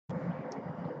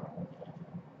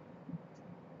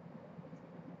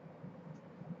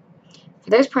For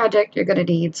this project, you're going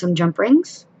to need some jump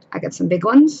rings. I got some big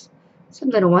ones, some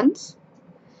little ones,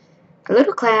 a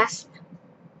little clasp,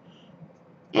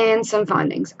 and some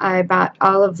findings. I bought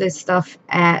all of this stuff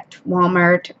at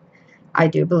Walmart, I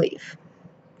do believe.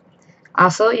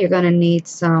 Also, you're going to need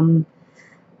some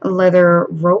leather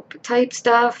rope type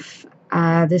stuff.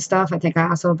 This stuff I think I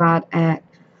also bought at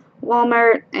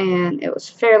Walmart, and it was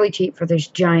fairly cheap for this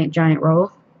giant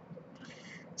roll.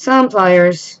 Some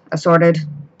pliers, assorted,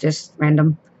 just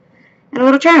random, and a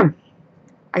little charm.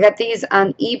 I got these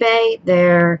on eBay.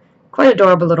 They're quite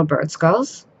adorable little bird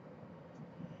skulls.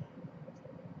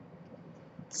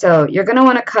 So you're going to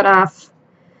want to cut off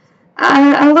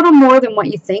a little more than what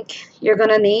you think you're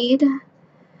going to need,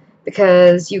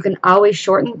 because you can always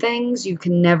shorten things. You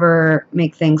can never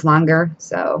make things longer,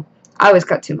 so I always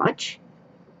cut too much.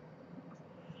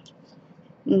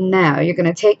 Now you're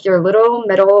going to take your little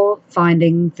metal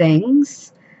finding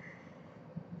things.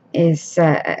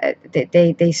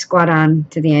 They squat on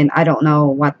to the end. I don't know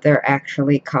what they're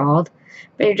actually called,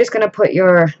 but you're just going to put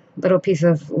your little piece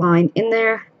of line in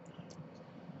there,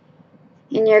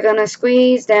 and you're going to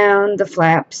squeeze down the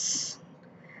flaps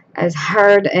as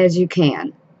hard as you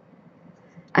can.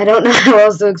 I don't know how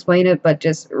else to explain it, but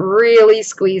just really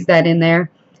squeeze that in there.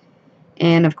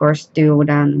 And of course, do it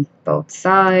on both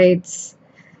sides.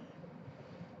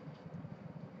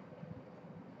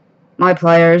 My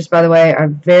pliers, by the way, are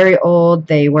very old.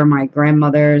 They were my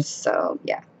grandmother's, so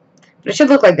yeah. But it should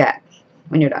look like that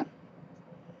when you're done.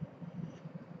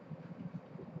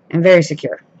 And very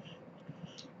secure.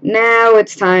 Now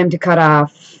it's time to cut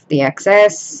off the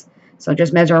excess. So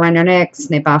just measure around your neck,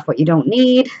 snip off what you don't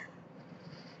need,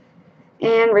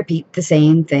 and repeat the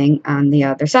same thing on the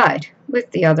other side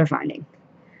with the other finding.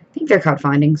 I think they're called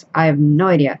findings. I have no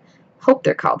idea. Hope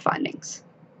they're called findings.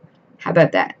 How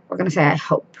about that? We're going to say I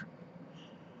hope.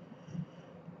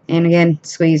 And again,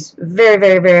 squeeze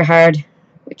very hard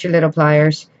with your little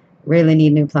pliers. Really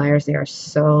need new pliers. They are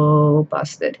so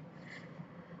busted.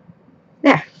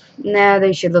 There. Now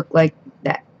they should look like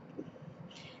that.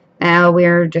 Now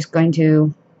we're just going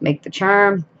to make the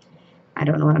charm. I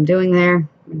don't know what I'm doing there.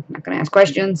 I'm not going to ask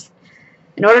questions.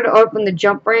 In order to open the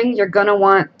jump ring, you're going to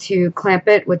want to clamp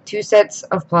it with 2 sets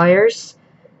of pliers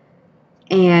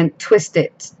and twist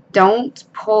it. Don't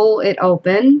pull it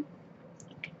open.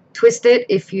 Twist it.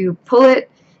 If you pull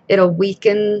it, it'll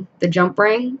weaken the jump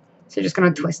ring. So you're just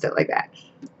going to twist it like that.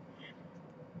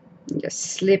 And just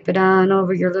slip it on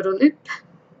over your little loop.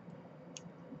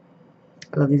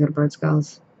 I love these little bird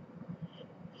skulls.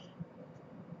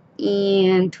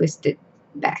 And twist it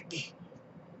back.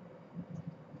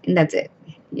 And that's it.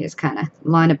 You just kind of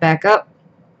line it back up.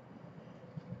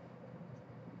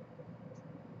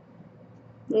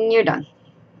 And you're done.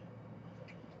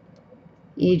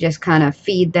 You just kind of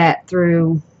feed that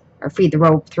through, or feed the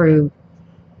rope through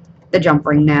the jump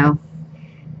ring now.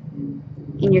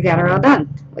 And you got her all done,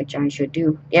 which I should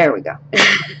do. There we go.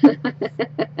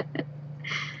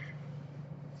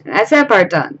 That's that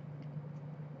part done.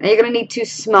 Now you're going to need 2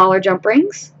 smaller jump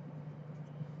rings.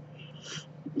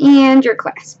 And your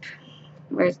clasp.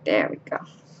 There we go.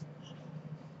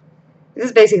 This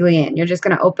is basically it. You're just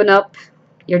going to open up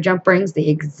your jump rings the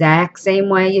exact same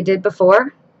way you did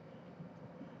before.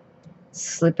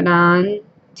 Slip it on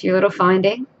to your little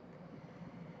finding.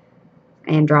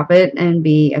 And drop it and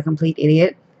be a complete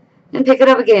idiot. And pick it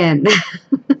up again.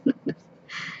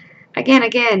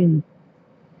 Again.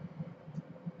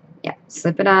 Yeah,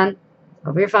 slip it on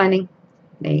over your finding.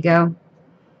 There you go.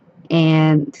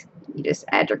 And you just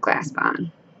add your clasp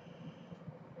on.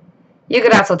 You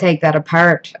could also take that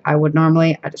apart. I would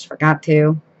normally. I just forgot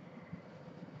to.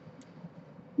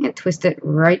 And twist it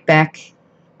right back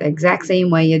the exact same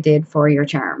way you did for your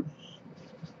charm.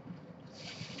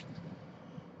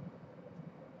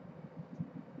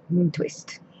 And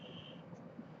twist.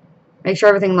 Make sure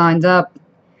everything lines up.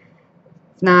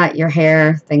 If not, your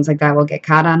hair, things like that will get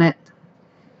caught on it.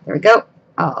 There we go.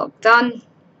 All done.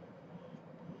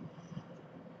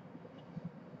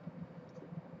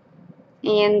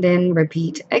 And then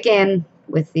repeat again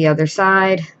with the other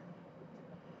side.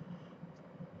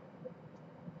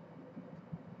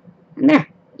 And there,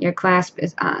 your clasp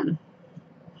is on.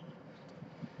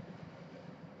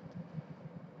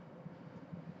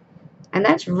 And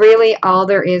that's really all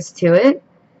there is to it.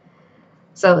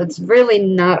 So it's really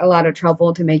not a lot of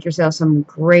trouble to make yourself some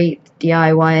great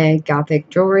DIY Gothic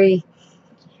jewelry.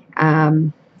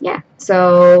 Yeah,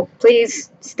 so please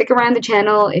stick around the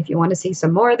channel if you want to see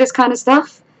some more of this kind of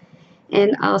stuff.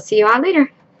 And I'll see you all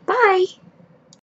later. Bye!